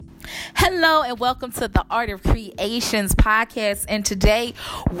Hello and welcome to the Art of Creations podcast. And today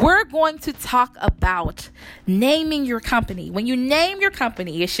we're going to talk about naming your company. When you name your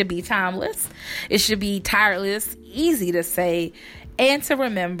company, it should be timeless. It should be tireless, easy to say, and to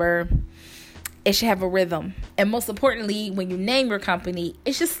remember. It should have a rhythm. And most importantly, when you name your company,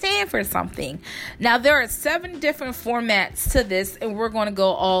 it should stand for something. Now, there are 7 different formats to this, and we're going to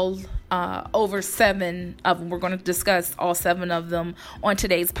go all over 7 of them. We're going to discuss all 7 of them on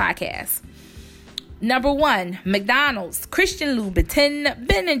today's podcast. Number 1, McDonald's, Christian Louboutin,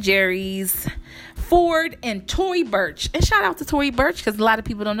 Ben & Jerry's, Ford, and Tory Burch. And shout out to Tory Burch because a lot of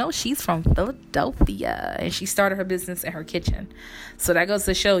people don't know she's from Philadelphia and she started her business in her kitchen. So that goes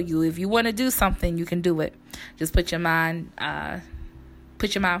to show you, if you want to do something, you can do it. Just put your mind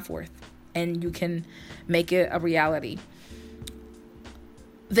forth and you can make it a reality.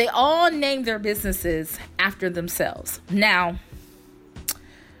 They all name their businesses after themselves. Now,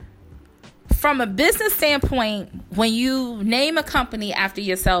 from a business standpoint, when you name a company after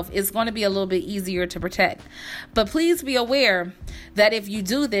yourself, it's going to be a little bit easier to protect. But please be aware that if you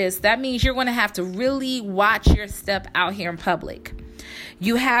do this, that means you're going to have to really watch your step out here in public.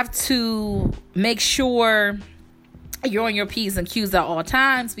 You have to make sure you're on your P's and Q's at all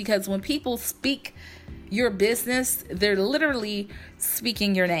times, because when people speak your business, they're literally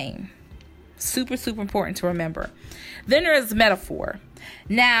speaking your name. Super, super important to remember. Then there is metaphor.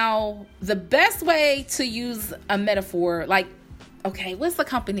 Now, the best way to use a metaphor, what's the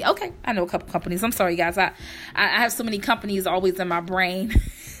company? Okay, I know a couple companies. I'm sorry, guys. I have so many companies always in my brain.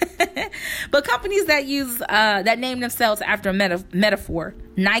 But companies that use that name themselves after a metaphor: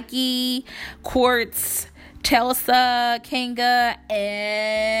 Nike, Quartz, Telsa, Kanga,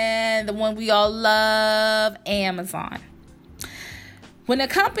 and the one we all love, Amazon. When a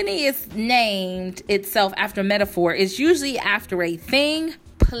company is named itself after a metaphor, it's usually after a thing,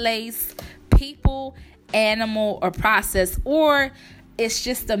 place, people, animal, or process, or it's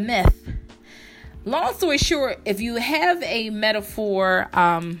just a myth. Long story short, if you have a metaphor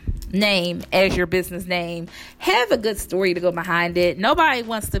name as your business name, have a good story to go behind it. Nobody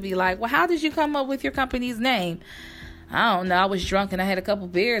wants to be like, well, how did you come up with your company's name? I don't know. I was drunk and I had a couple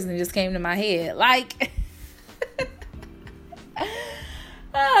beers and it just came to my head.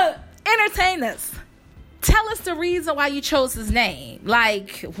 Entertain us. Tell us the reason why you chose his name.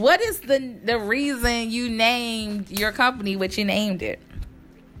 What is the reason you named your company what you named it?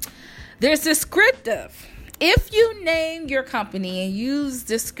 There's descriptive. If you name your company and use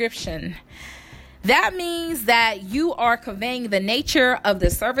description, that means that you are conveying the nature of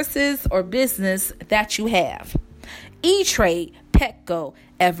the services or business that you have. E-Trade, Petco,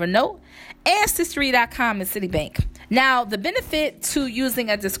 Evernote, Ancestry.com, and Citibank. Now, the benefit to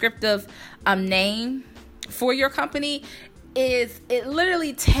using a descriptive name for your company is it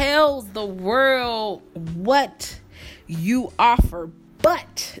literally tells the world what you offer.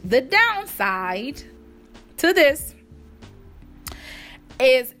 But the downside to this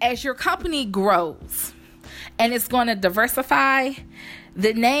is, as your company grows and it's going to diversify,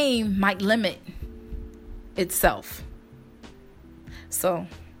 the name might limit itself. So,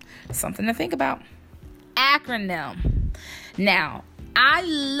 something to think about. Acronym. Now, I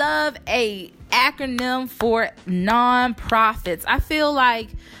love a acronym for nonprofits. I feel like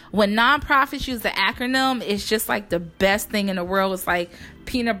when nonprofits use the acronym, it's just like the best thing in the world. It's like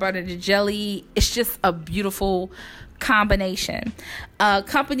peanut butter to jelly. It's just a beautiful combination.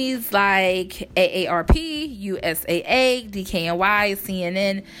 Companies like AARP, USAA, DKNY,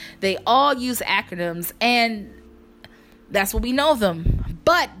 CNN, they all use acronyms, and that's what we know them.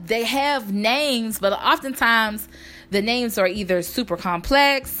 But they have names, but oftentimes the names are either super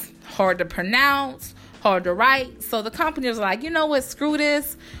complex, hard to pronounce, hard to write. So the companies are like, you know what, screw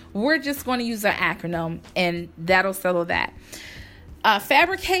this. We're just going to use an acronym, and that'll settle that.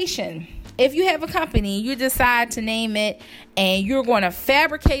 Fabrication. If you have a company, you decide to name it, and you're going to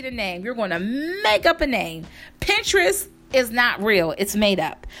fabricate a name. You're going to make up a name. Pinterest is not real. It's made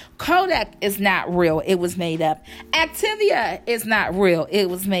up. Kodak is not real. It was made up. Activia is not real. It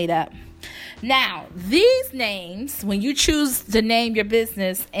was made up. Now, these names, when you choose to name your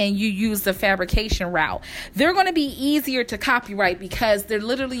business and you use the fabrication route, they're going to be easier to copyright because they're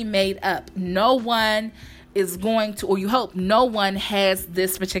literally made up. No one is going to, or you hope no one has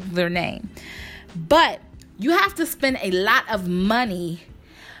this particular name. But you have to spend a lot of money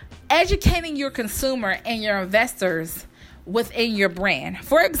educating your consumer and your investors within your brand.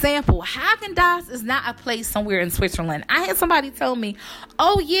 For example, Haagen-Dazs is not a place somewhere in Switzerland. I had somebody tell me,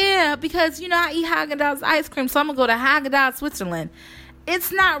 oh yeah, because I eat Haagen-Dazs ice cream, so I'm gonna go to Haagen-Dazs Switzerland.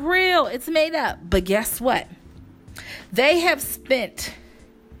 It's not real. It's made up. But guess what? They have spent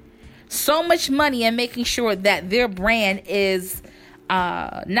so much money in making sure that their brand is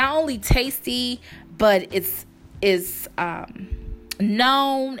not only tasty, but it's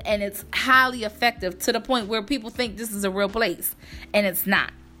known and it's highly effective to the point where people think this is a real place, and it's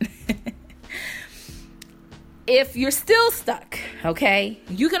not. If you're still stuck, okay,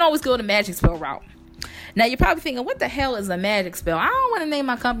 you can always go the magic spell route. Now, you're probably thinking, what the hell is a magic spell? I don't want to name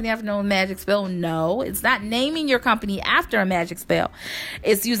my company after no magic spell. No, it's not naming your company after a magic spell.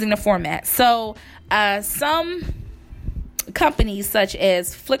 It's using the format. So, some companies such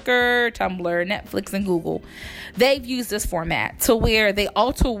as Flickr, Tumblr, Netflix, and Google, they've used this format to where they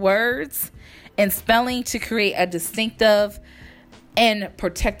alter words and spelling to create a distinctive and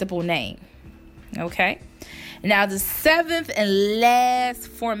protectable name. Okay? Now, the seventh and last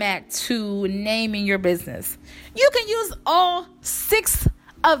format to naming your business. You can use all 6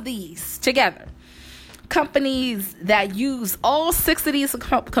 of these together. Companies that use all 6 of these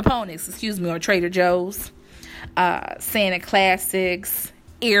components, are Trader Joe's, Santa Classics,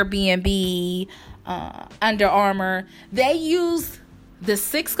 Airbnb, Under Armour. They use the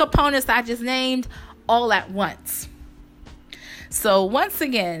 6 components I just named all at once. So once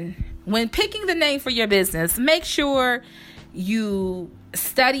again, when picking the name for your business, make sure you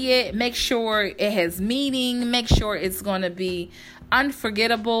study it. Make sure it has meaning. Make sure it's going to be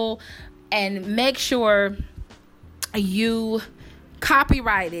unforgettable. And make sure you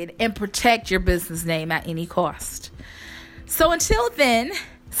copyright it and protect your business name at any cost. So until then,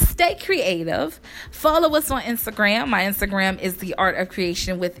 stay creative. Follow us on Instagram. My Instagram is The Art of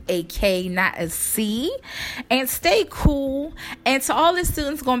Creation with a K, not a C. And stay cool. And to all the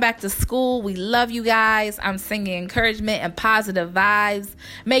students going back to school, we love you guys. I'm sending encouragement and positive vibes.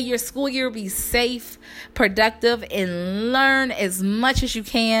 May your school year be safe, productive, and learn as much as you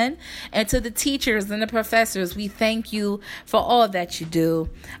can. And to the teachers and the professors, we thank you for all that you do.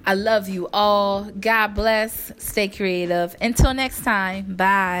 I love you all. God bless. Stay creative. Until next time.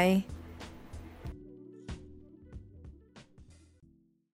 Bye.